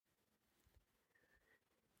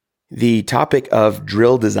The topic of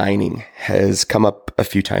drill designing has come up a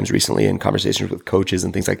few times recently in conversations with coaches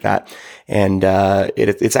and things like that. And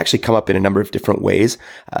it's actually come up in a number of different ways.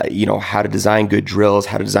 How to design good drills,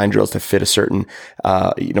 how to design drills to fit a certain,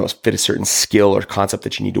 fit a certain skill or concept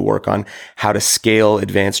that you need to work on, how to scale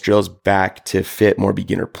advanced drills back to fit more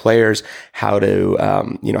beginner players, how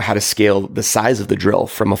to scale the size of the drill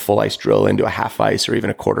from a full ice drill into a half ice or even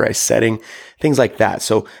a quarter ice setting, things like that.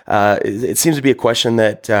 So it seems to be a question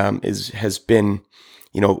that has been,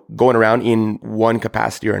 going around in one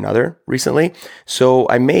capacity or another recently. So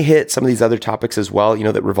I may hit some of these other topics as well,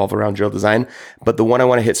 that revolve around drill design. But the one I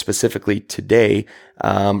want to hit specifically today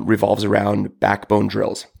revolves around backbone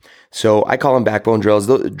drills. So I call them backbone drills.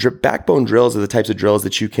 Backbone drills are the types of drills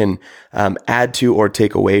that you can add to or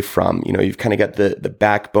take away from. You've kind of got the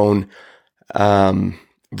backbone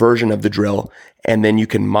version of the drill, and then you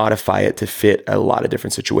can modify it to fit a lot of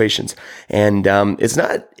different situations. And it's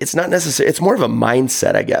not necessary. It's more of a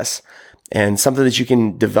mindset, I guess, and something that you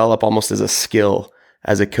can develop almost as a skill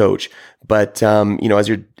as a coach. But as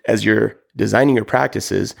you're designing your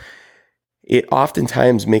practices, it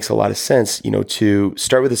oftentimes makes a lot of sense, to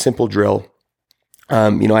start with a simple drill.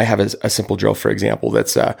 I have a simple drill, for example,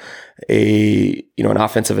 that's an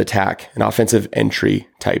offensive attack, an offensive entry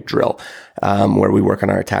type drill, where we work on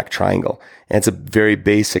our attack triangle. And it's a very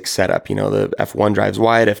basic setup. The F1 drives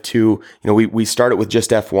wide, F2, we start it with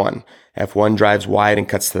just F1. F1 drives wide and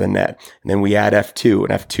cuts to the net. And then we add F2, and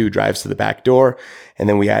F2 drives to the back door. And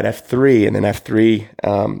then we add F3, and then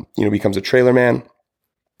F3, becomes a trailer man.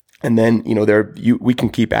 And then, we can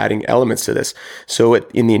keep adding elements to this. So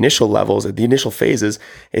in the initial levels, at the initial phases,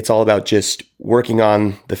 it's all about just working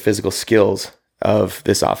on the physical skills of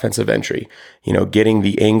this offensive entry, getting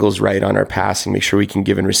the angles right on our passing, make sure we can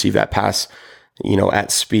give and receive that pass,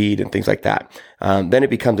 at speed and things like that. Then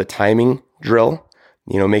it becomes a timing drill,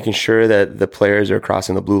 making sure that the players are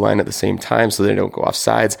crossing the blue line at the same time so they don't go off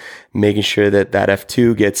sides, making sure that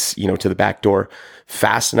F2 gets, to the back door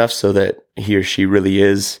fast enough so that he or she really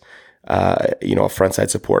is, a frontside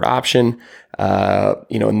support option,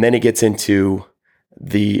 and then it gets into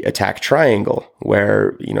the attack triangle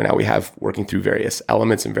where, now we have working through various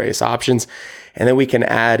elements and various options. And then we can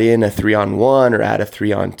add in a 3-on-1 or add a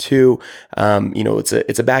 3-on-2.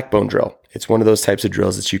 It's a backbone drill. It's one of those types of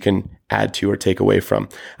drills that you can add to or take away from.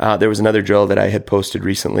 There was another drill that I had posted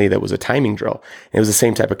recently that was a timing drill. It was the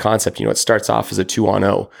same type of concept. It starts off as a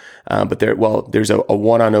 2-on-0, but there's a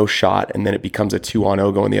 1-on-0 shot, and then it becomes a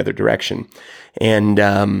 2-on-0 going the other direction.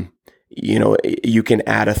 And, you can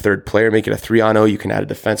add a third player, make it a 3-on-0. You can add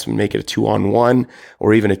a defenseman, make it a 2-on-1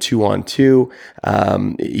 or even a 2-on-2.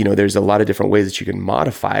 There's a lot of different ways that you can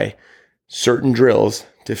modify certain drills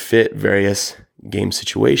to fit various game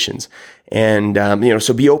situations. And,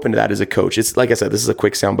 so be open to that as a coach. It's like I said, this is a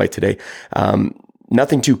quick soundbite today.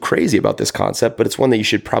 Nothing too crazy about this concept, but it's one that you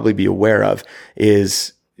should probably be aware of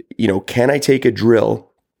is, can I take a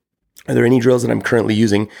drill? Are there any drills that I'm currently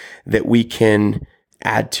using that we can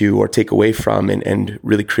add to or take away from and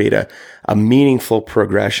really create a meaningful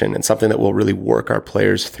progression and something that will really work our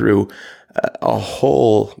players through a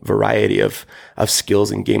whole variety of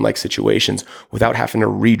skills in game-like situations without having to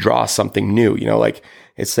redraw something new.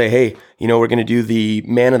 It's say, hey, we're going to do the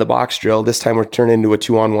man in the box drill. This time we're turning into a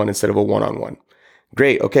 2-on-1 instead of a 1-on-1.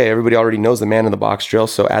 Great. Okay. Everybody already knows the man in the box drill.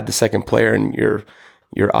 So add the second player and you're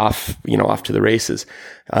off, off to the races.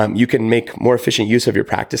 You can make more efficient use of your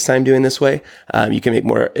practice time doing this way. You can make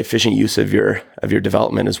more efficient use of your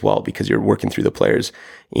development as well, because you're working through the players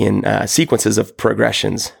in sequences of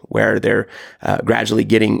progressions where they're gradually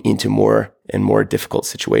getting into more and more difficult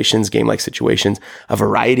situations, game-like situations, a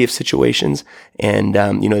variety of situations. And,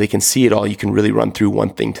 they can see it all. You can really run through one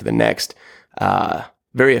thing to the next,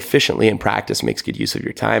 very efficiently in practice, makes good use of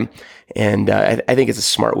your time. And I think it's a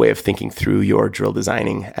smart way of thinking through your drill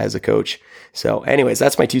designing as a coach. So anyways,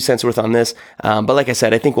 that's my 2 cents worth on this. But like I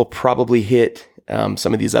said, I think we'll probably hit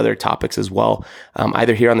some of these other topics as well,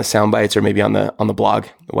 either here on the Soundbites or maybe on the blog,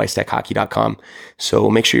 weisstechhockey.com. So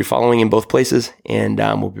make sure you're following in both places, and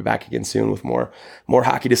we'll be back again soon with more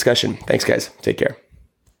hockey discussion. Thanks, guys. Take care.